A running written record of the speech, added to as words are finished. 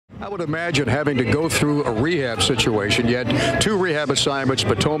I would imagine having to go through a rehab situation. You had 2 rehab assignments,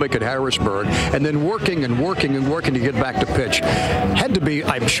 Potomac and Harrisburg, and then working and working and working to get back to pitch. Had to be,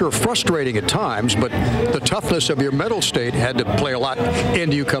 I'm sure, frustrating at times, but the toughness of your mental state had to play a lot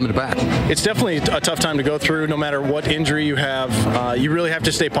into you coming back. It's definitely a tough time to go through, no matter what injury you have. You really have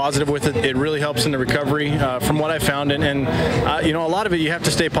to stay positive with it. It really helps in the recovery, from what I found. And you know, a lot of it you have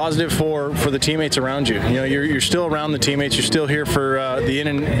to stay positive for the teammates around you. You know, you're still around the teammates. You're still here for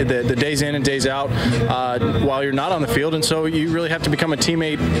the days in and days out while you're not on the field, and so you really have to become a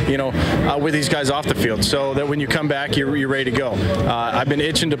teammate, you know, with these guys off the field, so that when you come back, you're ready to go. I've been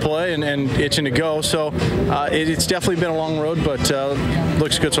itching to play and itching to go, so it's definitely been a long road, but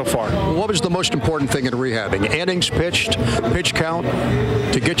looks good so far. What was the most important thing in rehabbing? Innings pitched, pitch count,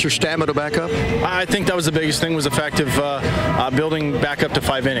 to get your stamina back up? I think that was the biggest thing, was the fact of building back up to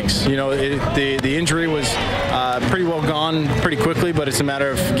 5 innings. You know, the injury was pretty well gone pretty quickly, but it's a matter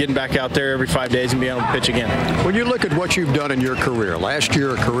of getting back out there every 5 days and being able to pitch again. When you look at what you've done in your career, last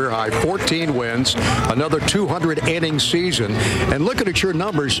year a career high 14 wins, another 200 inning season, and looking at your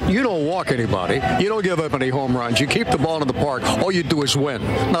numbers, you don't walk anybody, you don't give up any home runs, you keep the ball in the park, all you do is win.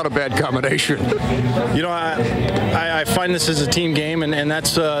 Not a bad combination. You know, I find this as a team game, and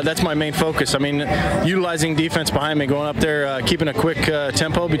that's my main focus. I mean, utilizing defense behind me, going up there, keeping a quick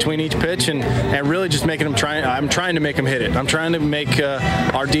tempo between each pitch, and really just making them I'm trying to make them hit it. I'm trying to make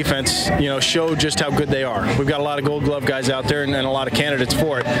our defense, you know, show just how good they are. We've got a lot of Gold Glove guys out there, and a lot of candidates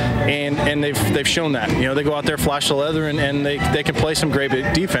for it, and they've shown that. You know, they go out there, flash the leather, and they can play some great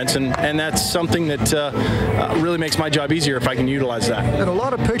defense, and that's something that really makes my job easier if I can utilize that. And a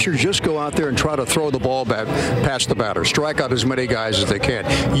lot of pitchers just go out there and try to throw the ball back past the batter, strike out as many guys as they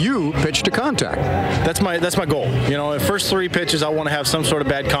can. You pitch to contact. That's my goal. You know, the first 3 pitches, I want to have some sort of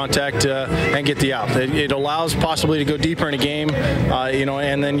bad contact and get the out. It allows possibly to go deeper in a game, you know,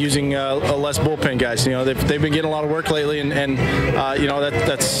 and then using less bullpen guys. You know, they've been getting a lot of work lately, and you know,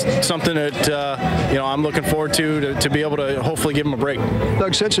 that's something that you know, I'm looking forward to be able to hopefully give them a break.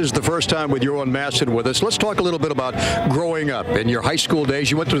 Doug, since it's the first time with your own Masson with us, let's talk a little bit about growing up in your high school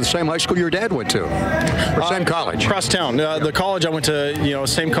days. You went to the same high school your dad went to, or same college? Across town. The college I went to, you know,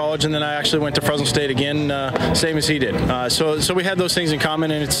 same college, and then I actually went to Fresno State again, same as he did. So we had those things in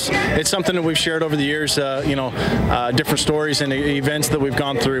common, and it's something that we've shared over the years. You know, different stories and events that we've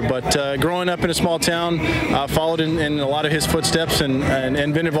gone through. But growing up in a small town, followed in a lot of his footsteps,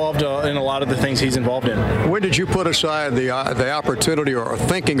 and been involved in a lot of the things he's involved in. When did you put aside the opportunity or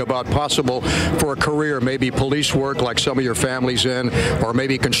thinking about possible for a career, maybe police work like some of your family's in, or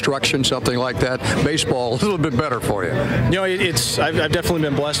maybe construction, something like that? Baseball, a little bit better for you. You know, I've definitely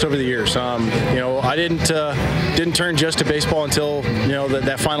been blessed over the years. You know, I didn't turn just to baseball until, you know,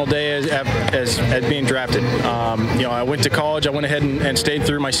 that final day as being drafted. You know, I went to college. I went ahead and stayed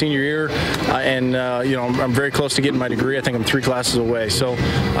through my senior year, and you know, I'm very close to getting my degree. I think I'm 3 classes away. So,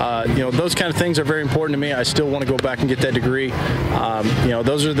 you know, those kind of things are very important to me. I still want to go back and get that degree. You know,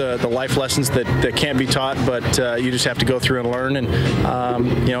 those are the life lessons that can't be taught, but you just have to go through and learn. And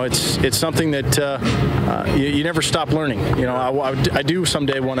you know, it's something that you never stop learning. You know, I do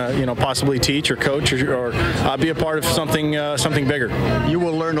someday want to, you know, possibly teach or coach or be a part of something bigger. You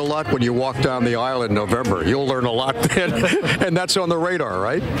will learn a lot when you walk down the aisle in November. You'll learn a lot then, and that's on the radar,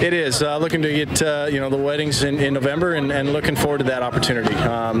 right? It is. Looking to get you know, the weddings in November, and looking forward to that opportunity.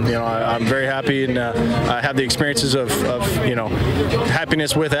 You know, I'm very happy, and I have the experiences of you know,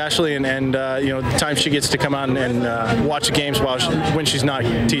 happiness with Ashley, and you know, the time she gets to come out and watch the games when she's not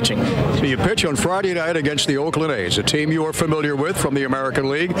teaching. So you pitch on Friday night against the Oakland A's, a team you are familiar with from the American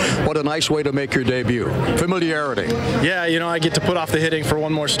League. What a nice way to make your debut. Familiarity. Yeah, you know, I get to put off the hitting for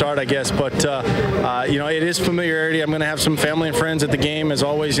one more start, I guess, but you know, it is familiarity. I'm going to have some family and friends at the game, as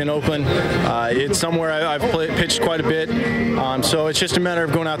always, in Oakland. It's somewhere I've pitched quite a bit, so it's just a matter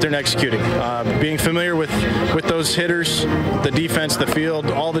of going out there and executing. Being familiar with those hitters, the defense, the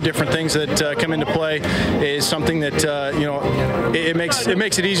field, all the different things that come into play is something that you know, it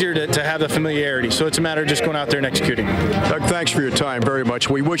makes it easier to have the familiarity. So it's a matter of just going out there and executing. Doug, thanks for your time very much.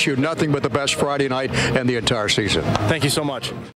 We wish you nothing but the best Friday night and the entire season. Thank you so much.